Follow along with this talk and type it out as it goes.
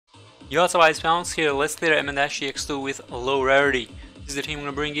Yo, what's up, guys? Pounds here. Let's clear MN-EX-2 with low rarity. This is the team I'm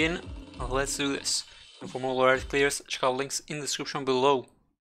gonna bring in. Let's do this. And for more low rarity clears, check out links in the description below.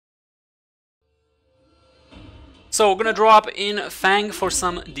 So we're gonna drop in Fang for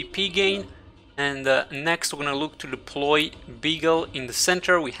some DP gain, and next we're gonna look to deploy Beagle in the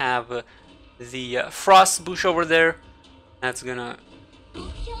center. We have the Frost bush over there. That's gonna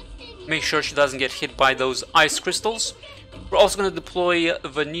make sure she doesn't get hit by those ice crystals. We're also going to deploy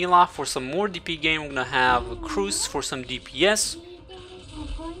Vanilla for some more DP gain. We're going to have Cruise for some DPS.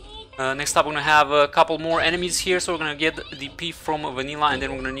 Next up, we're going to have a couple more enemies here, so we're going to get DP from Vanilla, and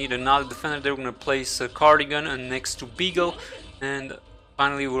then we're going to need another defender there. We're going to place a Cardigan next to Beagle, and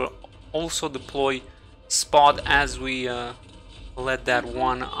finally we'll also deploy Spot as we let that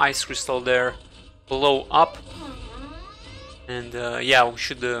one ice crystal there blow up. And yeah, we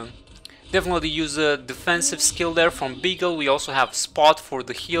should definitely use a defensive skill there from Beagle. We also have Spot for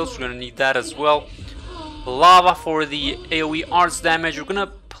the heals, we're gonna need that as well. Lava for the AoE arts damage. We're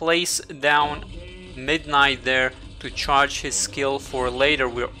gonna place down Midnight there to charge his skill for later.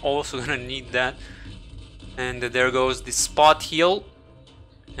 We're also gonna need that. And there goes the Spot heal.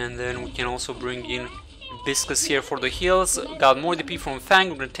 And then we can also bring in Hibiscus here for the heals. Got more DP from Fang.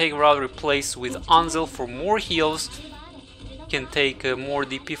 We're gonna take her out, replace with Anzel for more heals. Can take more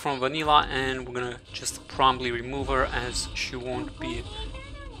DP from Vanilla, and we're gonna just promptly remove her as she won't be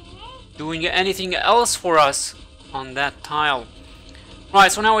doing anything else for us on that tile. Right,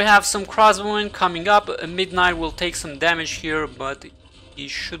 so now we have some crossbowmen coming up. Midnight will take some damage here, but he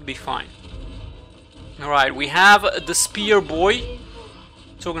should be fine. Alright, we have the Spear Boy,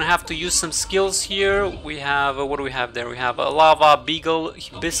 so we're gonna have to use some skills here. We have, what do we have there? We have a Lava, Beagle,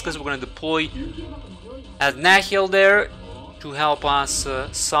 Hibiscus. We're gonna deploy Nahil there to help us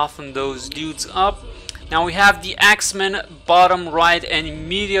soften those dudes up. Now we have the Axeman bottom right, and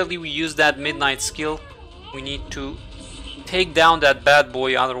immediately we use that Midnight skill. We need to take down that bad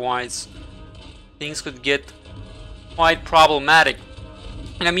boy, otherwise things could get quite problematic.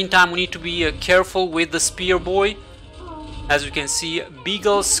 In the meantime, we need to be careful with the Spear Boy. As you can see,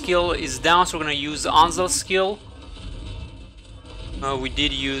 Beagle's skill is down, so we're going to use Anzel's skill. We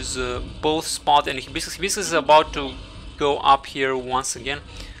did use both Spot and Hibiscus. Hibiscus is about to go up here once again.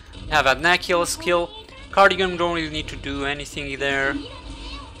 We have a Nahil skill. Cardigan, don't really need to do anything there.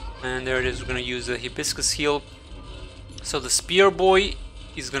 And there it is, we're gonna use a Hibiscus heal. So the Spear Boy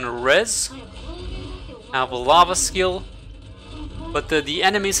is gonna res. Have a Lava skill. But the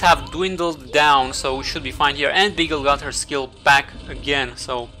enemies have dwindled down, so we should be fine here. And Beagle got her skill back again,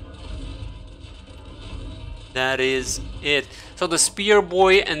 so that is it. So the Spear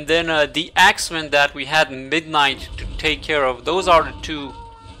Boy and then the Axeman that we had Midnight to take care of. Those are the two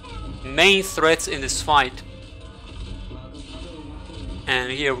main threats in this fight.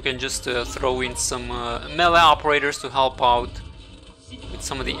 And here we can just throw in some melee operators to help out with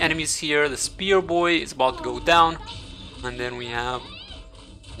some of the enemies here. The Spear Boy is about to go down. And then we have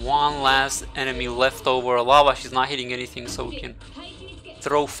one last enemy left over. Lava, she's not hitting anything, so we can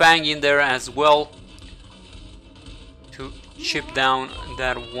throw Fang in there as well to chip down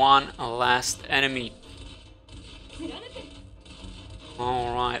that one last enemy.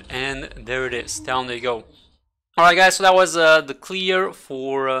 Alright, and there it is. Down they go. Alright guys, so that was the clear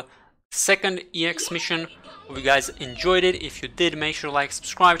for second EX mission. Hope you guys enjoyed it. If you did, make sure to like,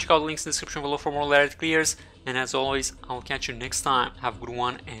 subscribe, check out the links in the description below for more Rarity clears. And as always, I'll catch you next time. Have a good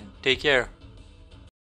one and take care.